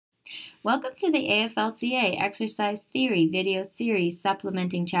Welcome to the AFL-CA Exercise Theory video series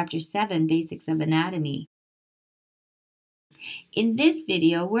supplementing Chapter 7, Basics of Anatomy. In this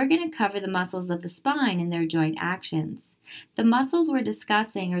video, we're going to cover the muscles of the spine and their joint actions. The muscles we're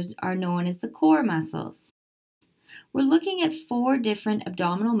discussing are known as the core muscles. We're looking at 4 different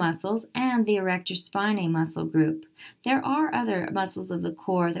abdominal muscles and the Erector Spinae muscle group. There are other muscles of the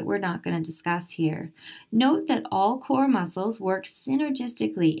core that we're not going to discuss here. Note that all core muscles work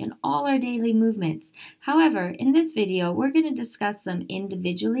synergistically in all our daily movements. However, in this video, we're going to discuss them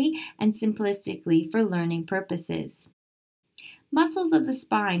individually and simplistically for learning purposes. Muscles of the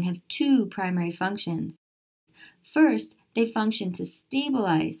spine have 2 primary functions. First, they function to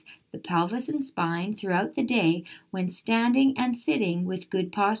stabilize the pelvis and spine throughout the day when standing and sitting with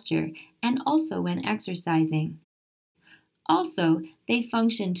good posture, and also when exercising. Also, they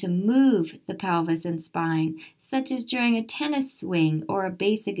function to move the pelvis and spine, such as during a tennis swing or a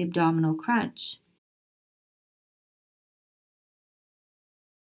basic abdominal crunch.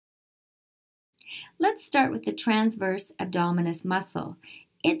 Let's start with the transverse abdominis muscle.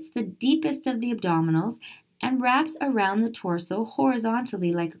 It's the deepest of the abdominals and wraps around the torso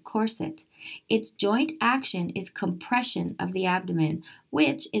horizontally like a corset. Its joint action is compression of the abdomen,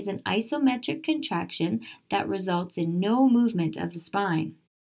 which is an isometric contraction that results in no movement of the spine.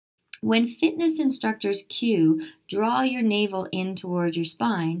 When fitness instructors cue, draw your navel in toward your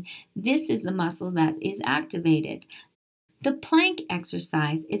spine, this is the muscle that is activated. The plank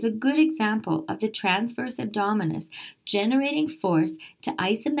exercise is a good example of the transverse abdominis generating force to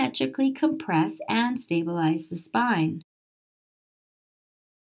isometrically compress and stabilize the spine.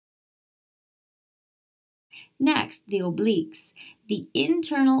 Next, the obliques. The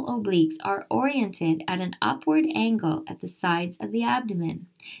internal obliques are oriented at an upward angle at the sides of the abdomen.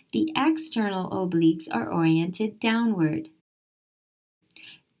 The external obliques are oriented downward.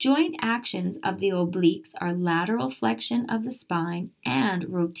 Joint actions of the obliques are lateral flexion of the spine and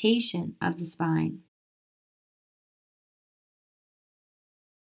rotation of the spine.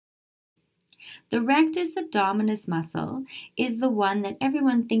 The rectus abdominis muscle is the one that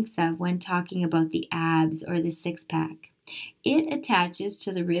everyone thinks of when talking about the abs or the six-pack. It attaches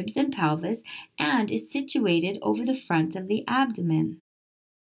to the ribs and pelvis and is situated over the front of the abdomen.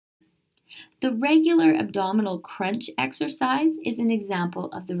 The regular abdominal crunch exercise is an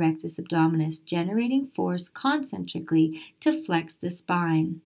example of the rectus abdominis generating force concentrically to flex the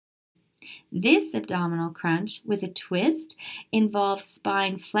spine. This abdominal crunch with a twist involves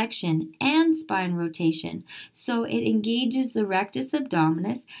spine flexion and spine rotation, so it engages the rectus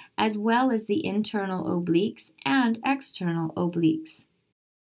abdominis as well as the internal obliques and external obliques.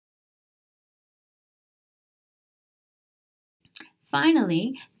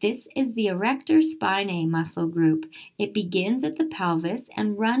 Finally, this is the Erector Spinae muscle group. It begins at the pelvis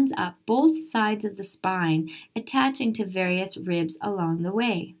and runs up both sides of the spine, attaching to various ribs along the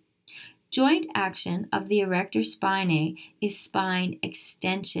way. Joint action of the Erector Spinae is spine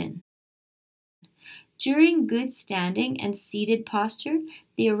extension. During good standing and seated posture,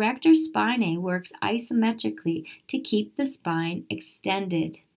 the Erector Spinae works isometrically to keep the spine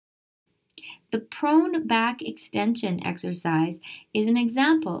extended. The prone back extension exercise is an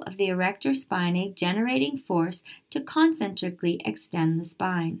example of the Erector Spinae generating force to concentrically extend the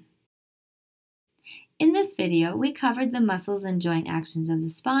spine. In this video, we covered the muscles and joint actions of the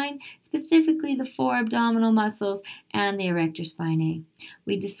spine, specifically the 4 abdominal muscles and the Erector Spinae.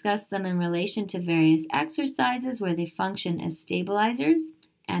 We discussed them in relation to various exercises where they function as stabilizers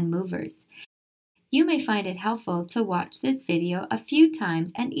and movers. You may find it helpful to watch this video a few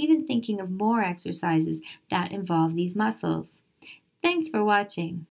times and even thinking of more exercises that involve these muscles. Thanks for watching.